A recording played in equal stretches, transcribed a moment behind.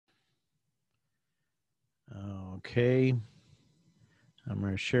Okay, I'm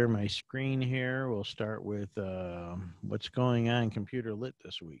going to share my screen here. We'll start with what's going on Computer Lit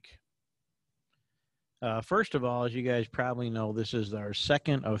this week. First of all, as you guys probably know, this is our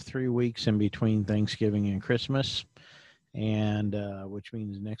second of 3 weeks in between Thanksgiving and Christmas, and which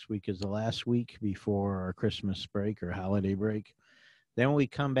means next week is the last week before our Christmas break or holiday break. Then when we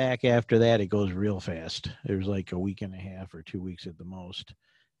come back after that, it goes real fast. There's like a week and a half or 2 weeks at the most,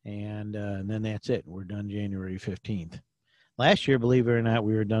 and then that's it. We're done January 15th. Last year, believe it or not,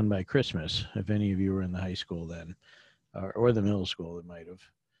 we were done by Christmas. If any of you were in the high school then, or the middle school, it might have.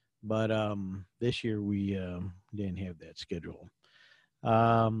 But this year we didn't have that schedule.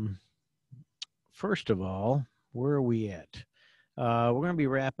 Um, First of all, where are we at? We're going to be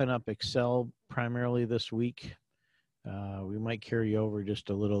wrapping up Excel primarily this week. We might carry over just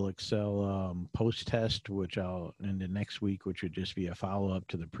a little Excel post test, which I'll into next week, which would just be a follow up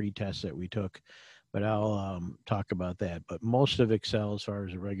to the pre test that we took. But I'll talk about that. But most of Excel, as far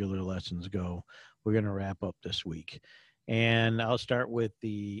as the regular lessons go, we're going to wrap up this week. And I'll start with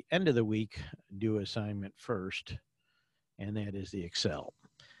the end of the week, do assignment first, and that is the Excel.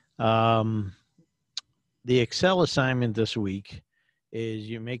 The Excel assignment this week is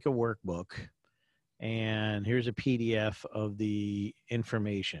you make a workbook, and here's a PDF of the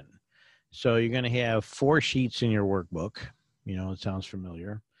information. So you're going to have 4 sheets in your workbook. You know, it sounds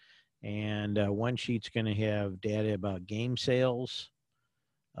familiar. And one sheet's going to have data about game sales.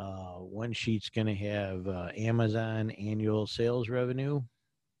 One sheet's going to have Amazon annual sales revenue.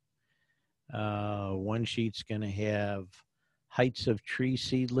 One sheet's going to have heights of tree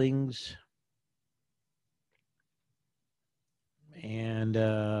seedlings. And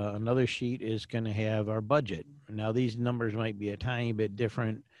another sheet is going to have our budget. Now, these numbers might be a tiny bit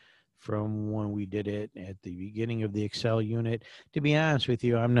different from when we did it at the beginning of the Excel unit. To be honest with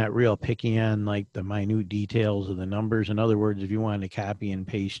you, I'm not real picky on like the minute details of the numbers. In other words, if you wanted to copy and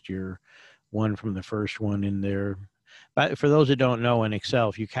paste your one from the first one in there. But for those that don't know, in Excel,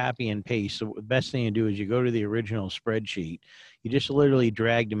 if you copy and paste, the best thing to do is you go to the original spreadsheet. You just literally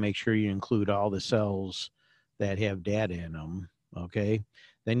drag to make sure you include all the cells that have data in them. Okay.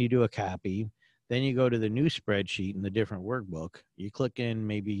 Then you do a copy. Then you go to the new spreadsheet in the different workbook. You click in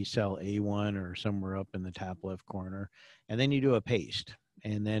maybe cell A1 or somewhere up in the top left corner, and then you do a paste.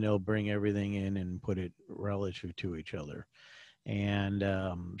 And then it'll bring everything in and put it relative to each other. And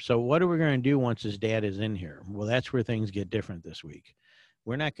so what are we going to do once this data is in here? Well, that's where things get different this week.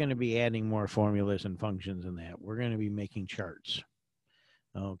 We're not going to be adding more formulas and functions in that. We're going to be making charts.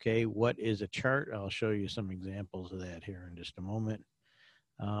 Okay, what is a chart? I'll show you some examples of that here in just a moment.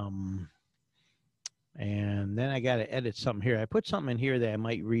 And then I got to edit something here. I put something in here that I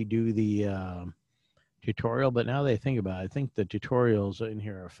might redo the tutorial, but now that I think about it, I think the tutorials in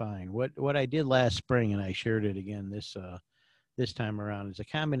here are fine. What I did last spring, and I shared it again this time around, is a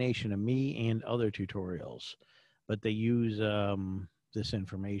combination of me and other tutorials, but they use this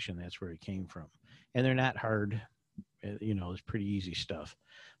information. That's where it came from, and they're not hard. You know, it's pretty easy stuff.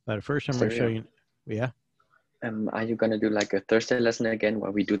 But first, I'm going to show you. Yeah. Are you going to do like a Thursday lesson again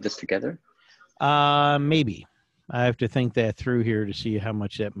where we do this together? Maybe. I have to think that through here to see how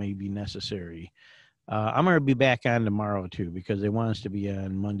much that may be necessary. I'm going to be back on tomorrow too, because they want us to be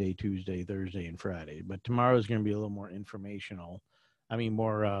on Monday, Tuesday, Thursday, and Friday. But tomorrow is going to be a little more informational. I mean,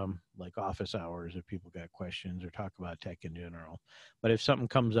 more like office hours if people got questions or talk about tech in general. But if something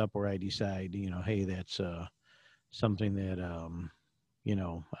comes up where I decide, you know, hey, that's something that, you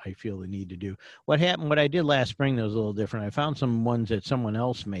know, I feel the need to do. What I did last spring that was a little different. I found some ones that someone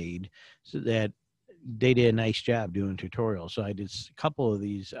else made so that they did a nice job doing tutorials. So I did a couple of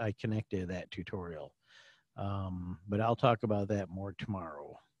these. I connected that tutorial. But I'll talk about that more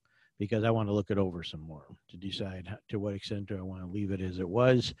tomorrow because I want to look it over some more to decide to what extent do I want to leave it as it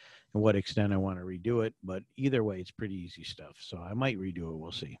was and what extent I want to redo it. But either way, it's pretty easy stuff. So I might redo it.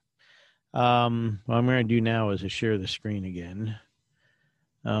 We'll see. What I'm going to do now is to share the screen again.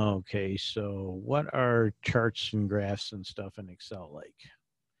 Okay, so what are charts and graphs and stuff in Excel like?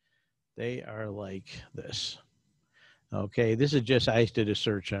 They are like this. Okay, this is just, I did a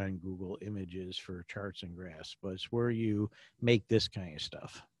search on Google Images for charts and graphs, but it's where you make this kind of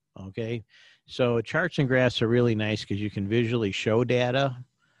stuff. Okay, so charts and graphs are really nice because you can visually show data.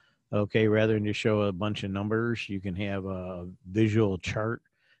 Okay, rather than just show a bunch of numbers, you can have a visual chart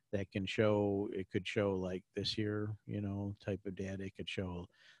that can show, it could show like this here, you know, type of data. It could show,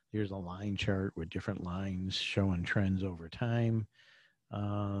 here's a line chart with different lines showing trends over time.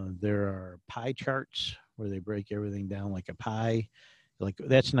 There are pie charts where they break everything down like a pie. Like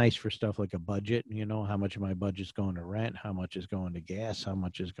that's nice for stuff like a budget, you know, how much of my budget's going to rent, how much is going to gas, how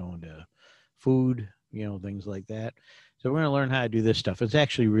much is going to food. things like that. So we're going to learn how to do this stuff. It's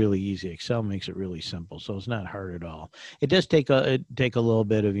actually really easy. Excel makes it really simple, so it's not hard at all. It does take a little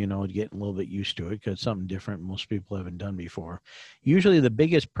bit of getting a little bit used to it because it's something different most people haven't done before. Usually, the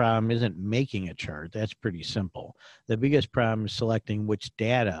biggest problem isn't making a chart. That's pretty simple. The biggest problem is selecting which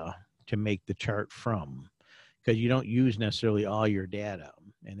data to make the chart from, because you don't use necessarily all your data,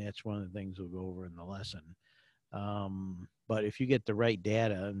 and that's one of the things we'll go over in the lesson. But if you get the right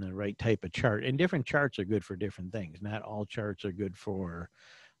data and the right type of chart, and different charts are good for different things. Not all charts are good for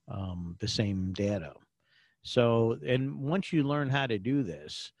the same data. So, and once you learn how to do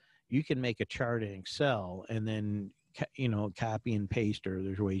this, you can make a chart in Excel and then, copy and paste, or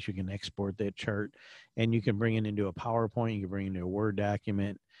there's ways you can export that chart, and you can bring it into a PowerPoint, you can bring it into a Word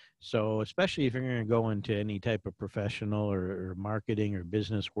document. So especially if you're going to go into any type of professional or marketing or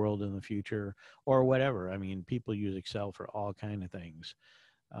business world in the future or whatever, I mean, people use Excel for all kind of things.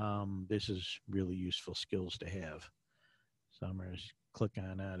 This is really useful skills to have. So I'm going to click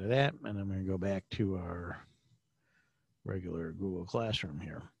on out of that, and I'm going to go back to our regular Google Classroom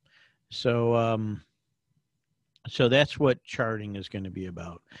here. So, so that's what charting is going to be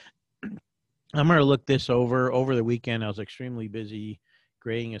about. I'm going to look this over the weekend. I was extremely busy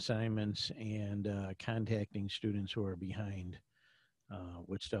grading assignments and contacting students who are behind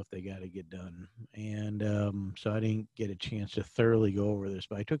with stuff they got to get done. And so I didn't get a chance to thoroughly go over this,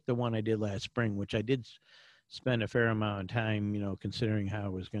 but I took the one I did last spring, which I did spend a fair amount of time, considering how I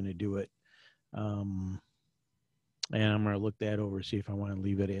was going to do it. And I'm going to look that over, see if I want to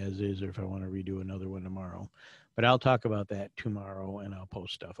leave it as is or if I want to redo another one tomorrow. But I'll talk about that tomorrow, and I'll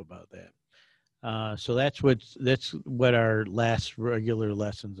post stuff about that. So that's what our last regular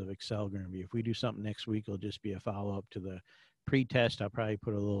lessons of Excel are going to be. If we do something next week, it'll just be a follow-up to the pre-test. I'll probably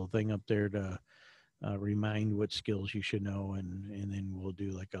put a little thing up there to remind what skills you should know, and then we'll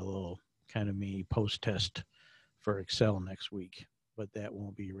do like a little kind of mini post-test for Excel next week. But that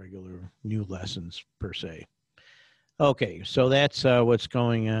won't be regular new lessons per se. Okay, so that's what's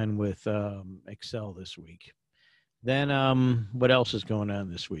going on with Excel this week. Then what else is going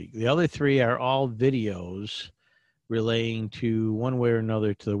on this week? The other three are all videos relating to one way or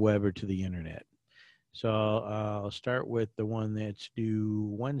another to the web or to the internet. So I'll start with the one that's due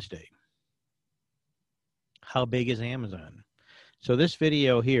Wednesday. How big is Amazon? So this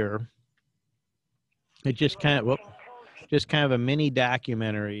video here, it's just kind of a mini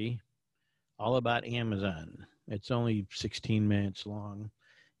documentary all about Amazon. It's only 16 minutes long.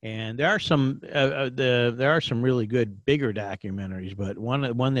 And there are some really good bigger documentaries, but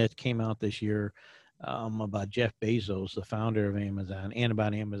one that came out this year about Jeff Bezos, the founder of Amazon, and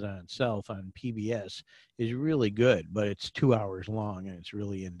about Amazon itself on PBS is really good, but it's 2 hours long and it's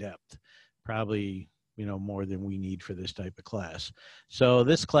really in depth, probably more than we need for this type of class. So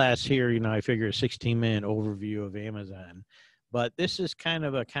this class here, I figure a 16-minute overview of Amazon. But this is kind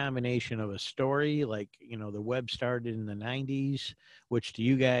of a combination of a story, like, the web started in the 90s, which to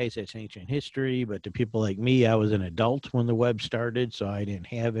you guys, that's ancient history. But to people like me, I was an adult when the web started, so I didn't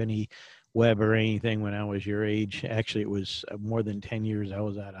have any web or anything when I was your age. Actually, it was more than 10 years. I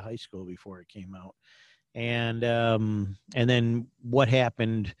was out of high school before it came out. And then what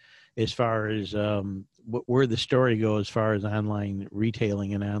happened as far as where the story goes as far as online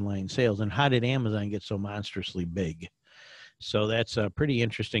retailing and online sales, and how did Amazon get so monstrously big? So that's a pretty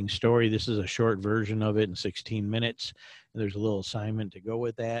interesting story. This is a short version of it in 16 minutes. There's a little assignment to go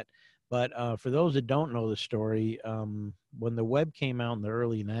with that. But for those that don't know the story, when the web came out in the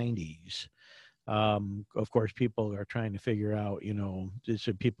early 90s, of course, people are trying to figure out,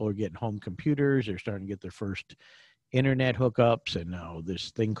 so people are getting home computers. They're starting to get their first internet hookups. And now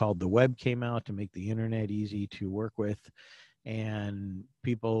this thing called the web came out to make the internet easy to work with. And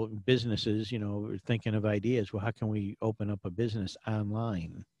businesses, are thinking of ideas. Well, how can we open up a business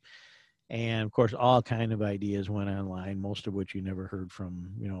online? And of course, all kind of ideas went online, most of which you never heard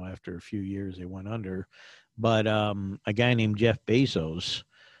from, after a few years they went under. But a guy named Jeff Bezos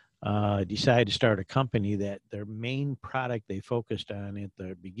decided to start a company that their main product they focused on at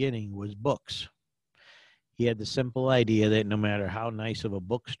the beginning was books. He had the simple idea that no matter how nice of a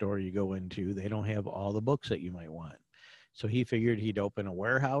bookstore you go into, they don't have all the books that you might want. So he figured he'd open a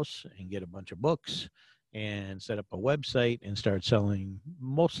warehouse and get a bunch of books and set up a website and start selling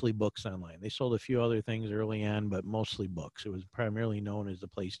mostly books online. They sold a few other things early on, but mostly books. It was primarily known as the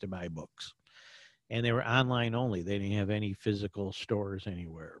place to buy books. And they were online only. They didn't have any physical stores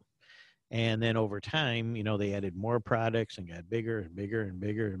anywhere. And then over time, they added more products and got bigger and bigger and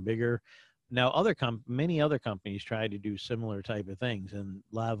bigger and bigger. Now, many other companies tried to do similar type of things, and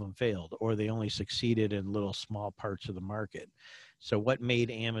a lot of them failed, or they only succeeded in little small parts of the market. So what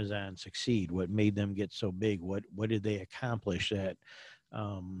made Amazon succeed? What made them get so big? What did they accomplish that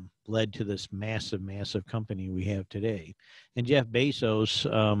led to this massive, massive company we have today? And Jeff Bezos,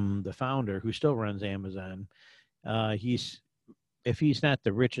 the founder, who still runs Amazon, he's if he's not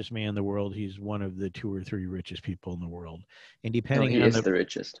the richest man in the world, he's one of the 2 or 3 richest people in the world. And No, depending he on is the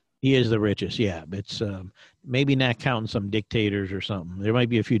richest. he is the richest, yeah. It's maybe not counting some dictators or something. There might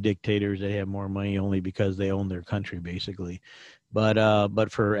be a few dictators that have more money only because they own their country, basically.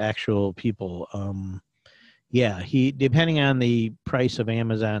 But for actual people, yeah, he depending on the price of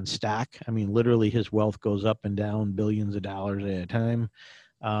Amazon stock. I mean, literally, his wealth goes up and down billions of dollars at a time.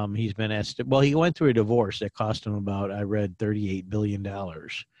 He's been asked. Well, he went through a divorce that cost him about, I read, $38 billion.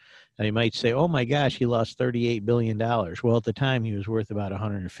 And you might say, "Oh my gosh, he lost $38 billion." Well, at the time, he was worth about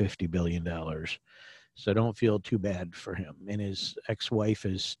 $150 billion. So don't feel too bad for him. And his ex-wife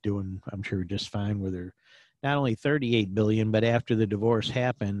is doing, I'm sure, just fine with her. Not only 38 billion, but after the divorce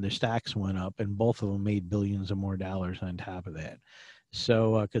happened, the stocks went up, and both of them made billions of more dollars on top of that.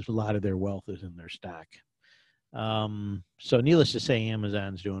 So, because a lot of their wealth is in their stock. So needless to say,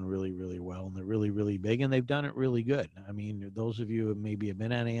 Amazon's doing really, really well, and they're really, really big, and they've done it really good. I mean, those of you who maybe have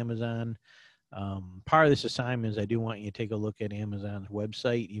been on Amazon, part of this assignment is I do want you to take a look at Amazon's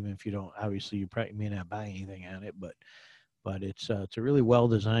website, even if you don't, obviously you probably may not buy anything on it, but it's a really well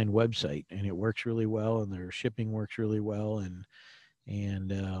designed website, and it works really well, and their shipping works really well, and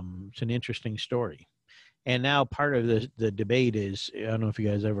it's an interesting story. And now part of the debate is, I don't know if you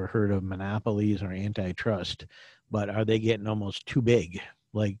guys ever heard of monopolies or antitrust, but are they getting almost too big?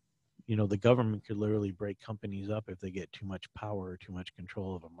 Like, the government could literally break companies up if they get too much power or too much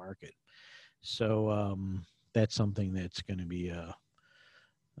control of a market. So that's something that's going to be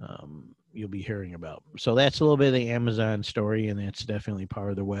you'll be hearing about. So that's a little bit of the Amazon story, and that's definitely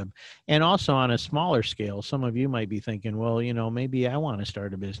part of the web. And also on a smaller scale, some of you might be thinking, well, maybe I want to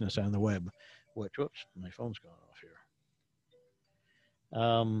start a business on the web. Whoops, my phone's going off here.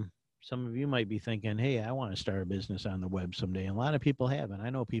 Some of you might be thinking, hey, I want to start a business on the web someday. And a lot of people have. And I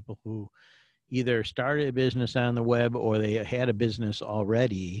know people who either started a business on the web or they had a business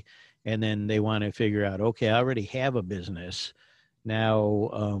already, and then they want to figure out, okay, I already have a business.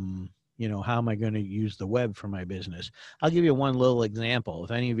 Now, how am I going to use the web for my business? I'll give you one little example.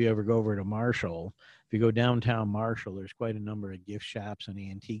 If any of you ever go over to Marshall, if you go downtown Marshall, there's quite a number of gift shops and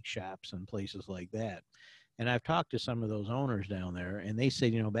antique shops and places like that. And I've talked to some of those owners down there, and they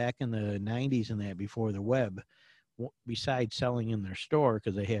said, back in the 90s and that, before the web, besides selling in their store,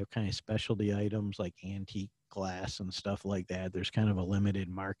 because they have kind of specialty items like antique glass and stuff like that, there's kind of a limited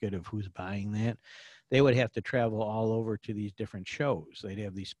market of who's buying that. They would have to travel all over to these different shows. They'd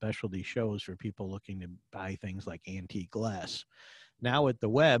have these specialty shows for people looking to buy things like antique glass. Now with the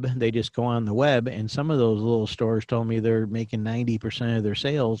web, they just go on the web, and some of those little stores told me they're making 90% of their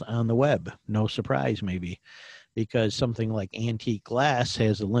sales on the web. No surprise, maybe, because something like antique glass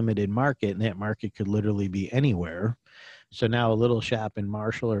has a limited market, and that market could literally be anywhere. So now a little shop in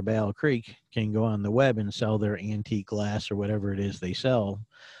Marshall or Battle Creek can go on the web and sell their antique glass or whatever it is they sell,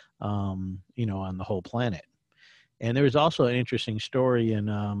 on the whole planet. And there was also an interesting story, and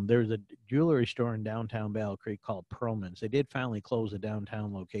there was a jewelry store in downtown Battle Creek called Perlman's. They did finally close the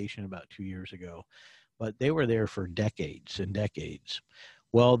downtown location about 2 years ago, but they were there for decades and decades.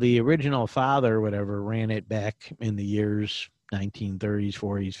 Well, the original father, whatever, ran it back in the years 1930s,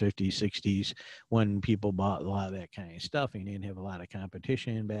 40s, 50s, 60s, when people bought a lot of that kind of stuff. He didn't have a lot of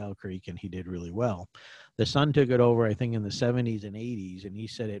competition in Battle Creek, and he did really well. The son took it over, I think, in the 70s and 80s, and he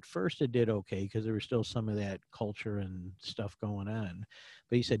said at first it did okay because there was still some of that culture and stuff going on.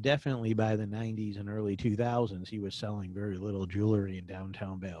 But he said definitely by the 90s and early 2000s, he was selling very little jewelry in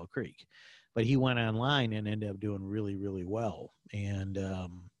downtown Battle Creek. But he went online and ended up doing really, really well. And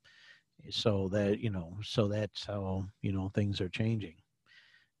so that's how, things are changing.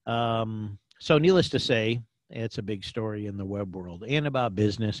 So needless to say, it's a big story in the web world, and about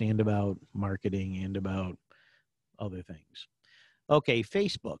business, and about marketing, and about other things. Okay,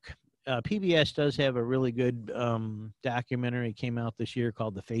 Facebook. PBS does have a really good documentary came out this year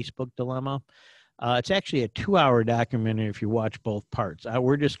called The Facebook Dilemma. It's actually a 2-hour documentary if you watch both parts.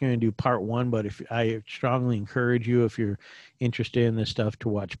 We're just going to do part 1, but I strongly encourage you, if you're interested in this stuff, to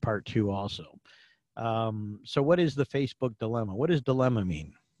watch part 2 also. So what is the Facebook dilemma? What does dilemma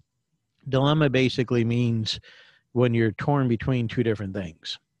mean? Dilemma basically means when you're torn between two different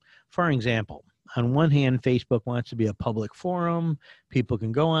things. For example, on one hand, Facebook wants to be a public forum. People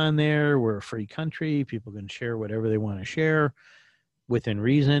can go on there. We're a free country. People can share whatever they want to share within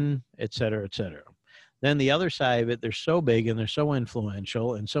reason, et cetera, et cetera. Then the other side of it, they're so big and they're so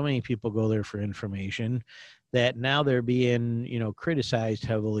influential, and so many people go there for information that now they're being, criticized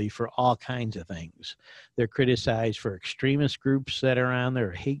heavily for all kinds of things. They're criticized for extremist groups that are on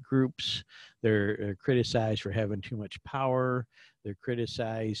there, hate groups. They're criticized for having too much power. They're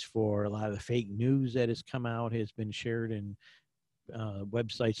criticized for a lot of the fake news that has come out, has been shared in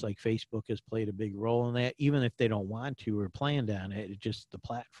websites like Facebook has played a big role in that, even if they don't want to or planned on it. It just the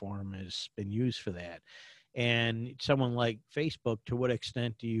platform has been used for that. And someone like Facebook, to what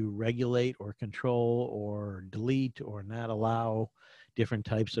extent do you regulate or control or delete or not allow different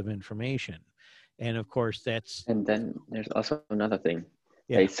types of information? And of course, that's And then there's also another thing.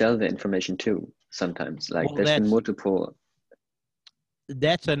 yeah. They sell the information too sometimes. Like Well, there's been multiple.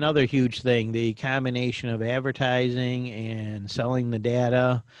 that's another huge thing, the combination of advertising and selling the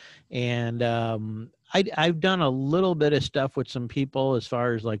data. And I've done a little bit of stuff with some people as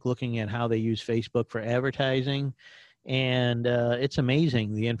far as like looking at how they use Facebook for advertising. And it's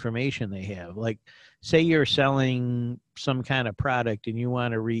amazing the information they have. Like, say you're selling some kind of product and you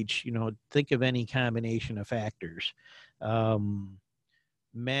want to reach, think of any combination of factors.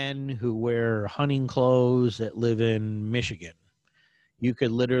 Men who wear hunting clothes that live in Michigan. You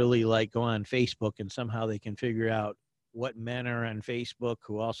could literally like go on Facebook and somehow they can figure out what men are on Facebook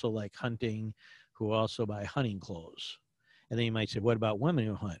who also like hunting, who also buy hunting clothes. And then you might say, what about women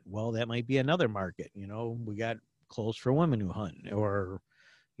who hunt? Well, that might be another market. We got clothes for women who hunt, or,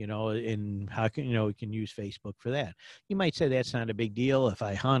 and how can, we can use Facebook for that. You might say that's not a big deal. If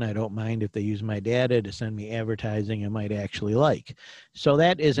I hunt, I don't mind if they use my data to send me advertising I might actually like. So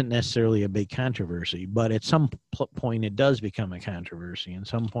that isn't necessarily a big controversy, but at some point it does become a controversy. And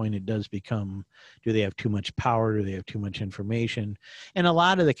some point it does become, do they have too much power? Do they have too much information? And a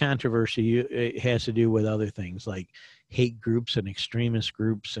lot of the controversy it has to do with other things like hate groups and extremist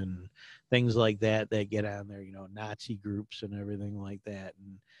groups and things like that get on there, Nazi groups and everything like that.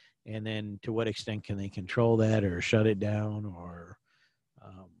 And then to what extent can they control that or shut it down or,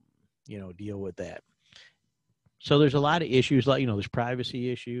 deal with that? So there's a lot of issues like, there's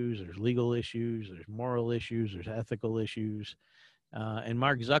privacy issues, there's legal issues, there's moral issues, there's ethical issues. And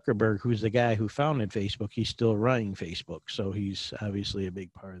Mark Zuckerberg, who's the guy who founded Facebook, he's still running Facebook. So he's obviously a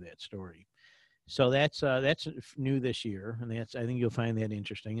big part of that story. So that's new this year, and I think you'll find that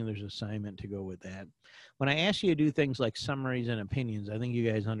interesting. And there's an assignment to go with that. When I ask you to do things like summaries and opinions, I think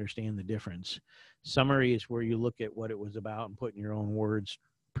you guys understand the difference. Summary is where you look at what it was about and put in your own words.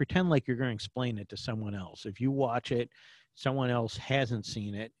 Pretend like you're going to explain it to someone else. If you watch it, someone else hasn't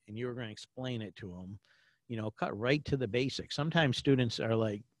seen it, and you're going to explain it to them. Cut right to the basics. Sometimes students are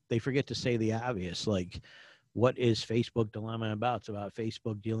like, they forget to say the obvious, like, what is Facebook Dilemma about? It's about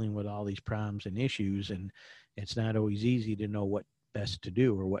Facebook dealing with all these problems and issues, and it's not always easy to know what best to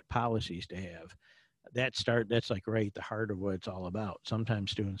do or what policies to have. That's like right at the heart of what it's all about.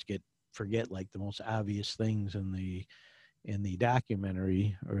 Sometimes students forget like the most obvious things in the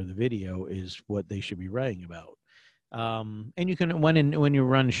documentary or the video is what they should be writing about. And you can, when you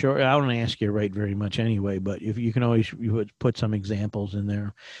run short, I don't ask you to write very much anyway, but if you can always you would put some examples in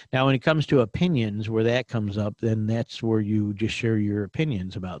there. Now, when it comes to opinions, where that comes up, then that's where you just share your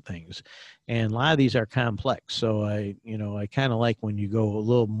opinions about things. And a lot of these are complex. So I kind of like when you go a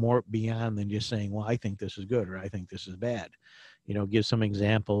little more beyond than just saying, well, I think this is good or I think this is bad. Give some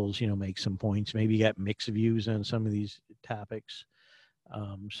examples, make some points. Maybe you got mixed views on some of these topics.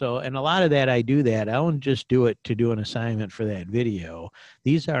 And a lot of that, I do that. I don't just do it to do an assignment for that video.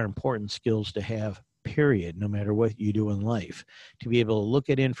 These are important skills to have, period, no matter what you do in life, to be able to look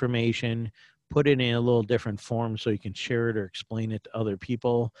at information, put it in a little different form so you can share it or explain it to other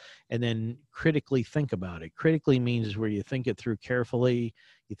people, and then critically think about it. Critically means where you think it through carefully.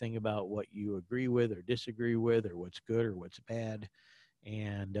 You think about what you agree with or disagree with or what's good or what's bad.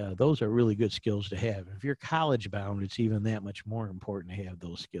 And those are really good skills to have. If you're college bound, it's even that much more important to have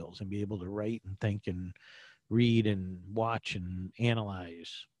those skills and be able to write and think and read and watch and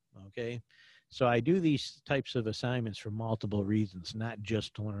analyze. Okay. So I do these types of assignments for multiple reasons, not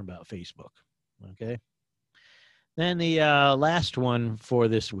just to learn about Facebook. Okay. Then the last one for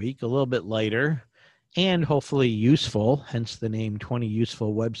this week, a little bit lighter and hopefully useful, hence the name 20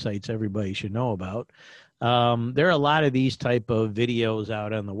 useful websites everybody should know about. There are a lot of these type of videos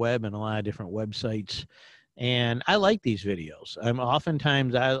out on the web and a lot of different websites. And I like these videos.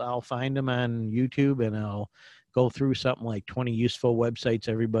 Oftentimes I'll find them on YouTube and I'll go through something like 20 useful websites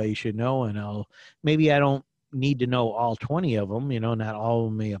everybody should know. And I don't need to know all 20 of them, not all of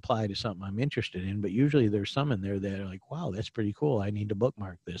them may apply to something I'm interested in, but usually there's some in there that are like, wow, that's pretty cool. I need to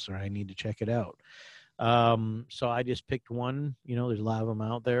bookmark this or I need to check it out. So I just picked one, there's a lot of them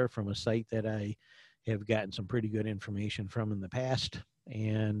out there from a site that I have gotten some pretty good information from in the past.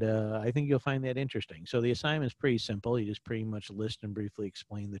 And I think you'll find that interesting. So the assignment is pretty simple. You just pretty much list and briefly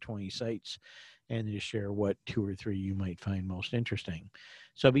explain the 20 sites and just share what 2 or 3 you might find most interesting.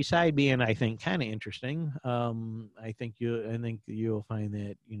 So beside being, I think, kind of interesting, I think you'll find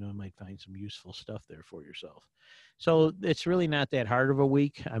that, might find some useful stuff there for yourself. So it's really not that hard of a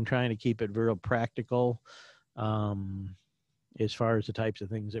week. I'm trying to keep it real practical as far as the types of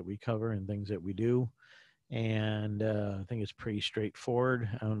things that we cover and things that we do. And I think it's pretty straightforward.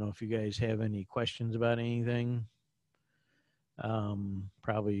 I don't know if you guys have any questions about anything.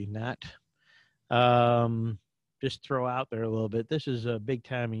 Probably not. Just throw out there a little bit. This is a big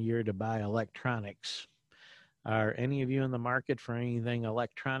time of year to buy electronics. Are any of you in the market for anything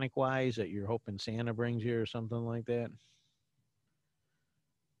electronic wise that you're hoping Santa brings you or something like that?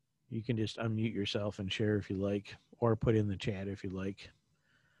 You can just unmute yourself and share if you like, or put in the chat if you like.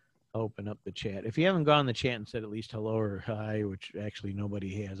 Open up the chat. If you haven't gone in the chat and said at least hello or hi, which actually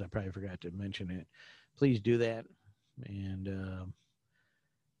nobody has, I probably forgot to mention it, please do that. And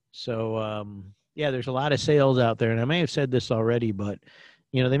yeah, there's a lot of sales out there, and I may have said this already, but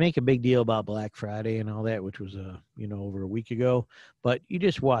they make a big deal about Black Friday and all that, which was over a week ago. But you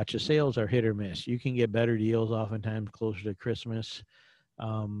just watch, the sales are hit or miss. You can get better deals oftentimes closer to Christmas.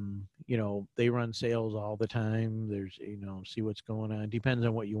 They run sales all the time. There's, see what's going on. Depends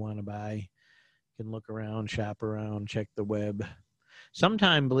on what you want to buy. You can look around, shop around, check the web.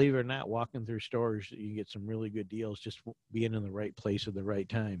 Sometime, believe it or not, walking through stores, you can get some really good deals just being in the right place at the right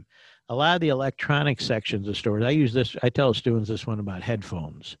time. A lot of the electronic sections of stores, I tell students this one about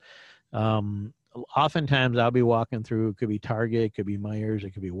headphones. Oftentimes I'll be walking through, it could be Target, it could be Meijer,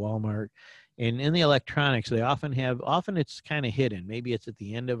 it could be Walmart. And in the electronics, they often it's kind of hidden. Maybe it's at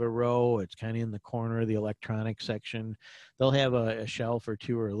the end of a row. It's kind of in the corner of the electronics section. They'll have a shelf or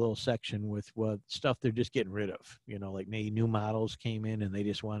two or a little section with stuff they're just getting rid of. Like maybe new models came in and they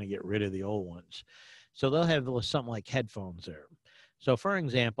just want to get rid of the old ones. So they'll have something like headphones there. So for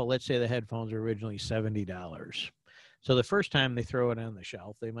example, let's say the headphones were originally $70. So the first time they throw it on the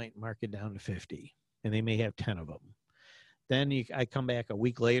shelf, they might mark it down to 50, and they may have 10 of them. Then I come back a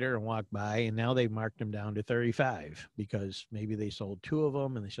week later and walk by, and now they've marked them down to 35 because maybe they sold 2 of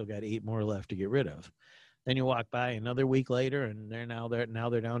them and they still got 8 more left to get rid of. Then you walk by another week later, and they're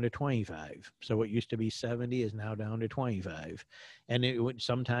down to 25. So what used to be 70 is now down to 25. And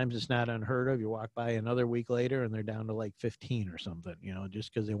sometimes it's not unheard of. You walk by another week later, and they're down to like 15 or something,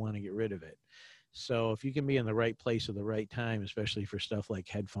 just because they want to get rid of it. So if you can be in the right place at the right time, especially for stuff like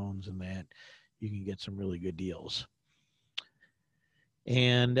headphones and that, you can get some really good deals.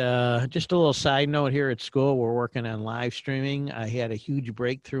 And just a little side note here at school, we're working on live streaming. I had a huge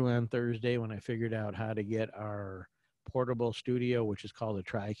breakthrough on Thursday when I figured out how to get our portable studio, which is called a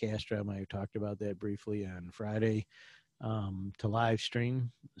TriCaster. I might have talked about that briefly on Friday, to live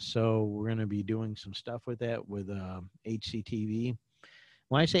stream. So we're going to be doing some stuff with that with HCTV.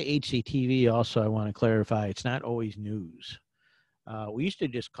 When I say HCTV, also I want to clarify, it's not always news. We used to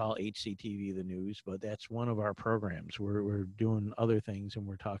just call HCTV the news, but that's one of our programs. We're doing other things, and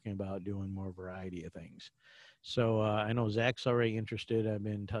we're talking about doing more variety of things. So I know Zach's already interested. I've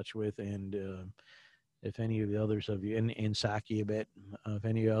been in touch with, and if any of the others of you, and Saki a bit, if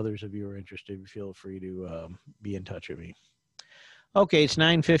any others of you are interested, feel free to be in touch with me. Okay, it's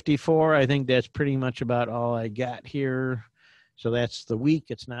 9:54. I think that's pretty much about all I got here. So that's the week.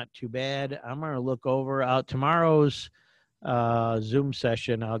 It's not too bad. I'm going to look over out tomorrow's Zoom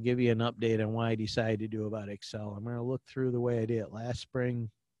session. I'll give you an update on what I decided to do about Excel. I'm going to look through the way I did it last spring.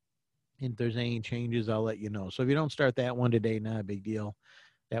 If there's any changes, I'll let you know. So if you don't start that one today, not a big deal.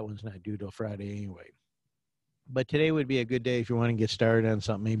 That one's not due till Friday anyway. But today would be a good day if you want to get started on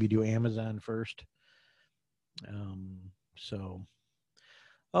something. Maybe do Amazon first.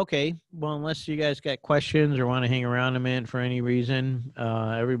 Okay. Well, unless you guys got questions or want to hang around a minute for any reason,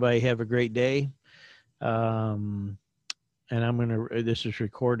 everybody have a great day. And this is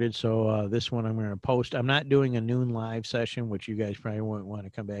recorded, so this one I'm going to post. I'm not doing a noon live session, which you guys probably won't want to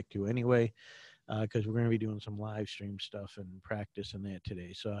come back to anyway, because we're going to be doing some live stream stuff and practice and that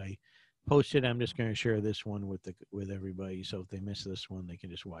today. So I posted. I'm just going to share this one with everybody. So if they miss this one, they can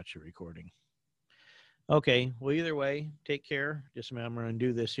just watch the recording. Okay. Well, either way, take care. Just I'm going to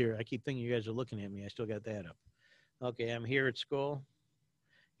undo this here. I keep thinking you guys are looking at me. I still got that up. Okay. I'm here at school.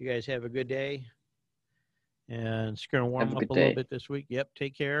 You guys have a good day. And it's going to warm up a little bit this week. Yep.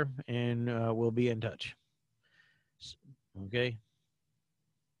 Take care. And we'll be in touch. Okay.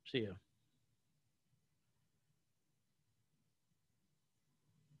 See ya.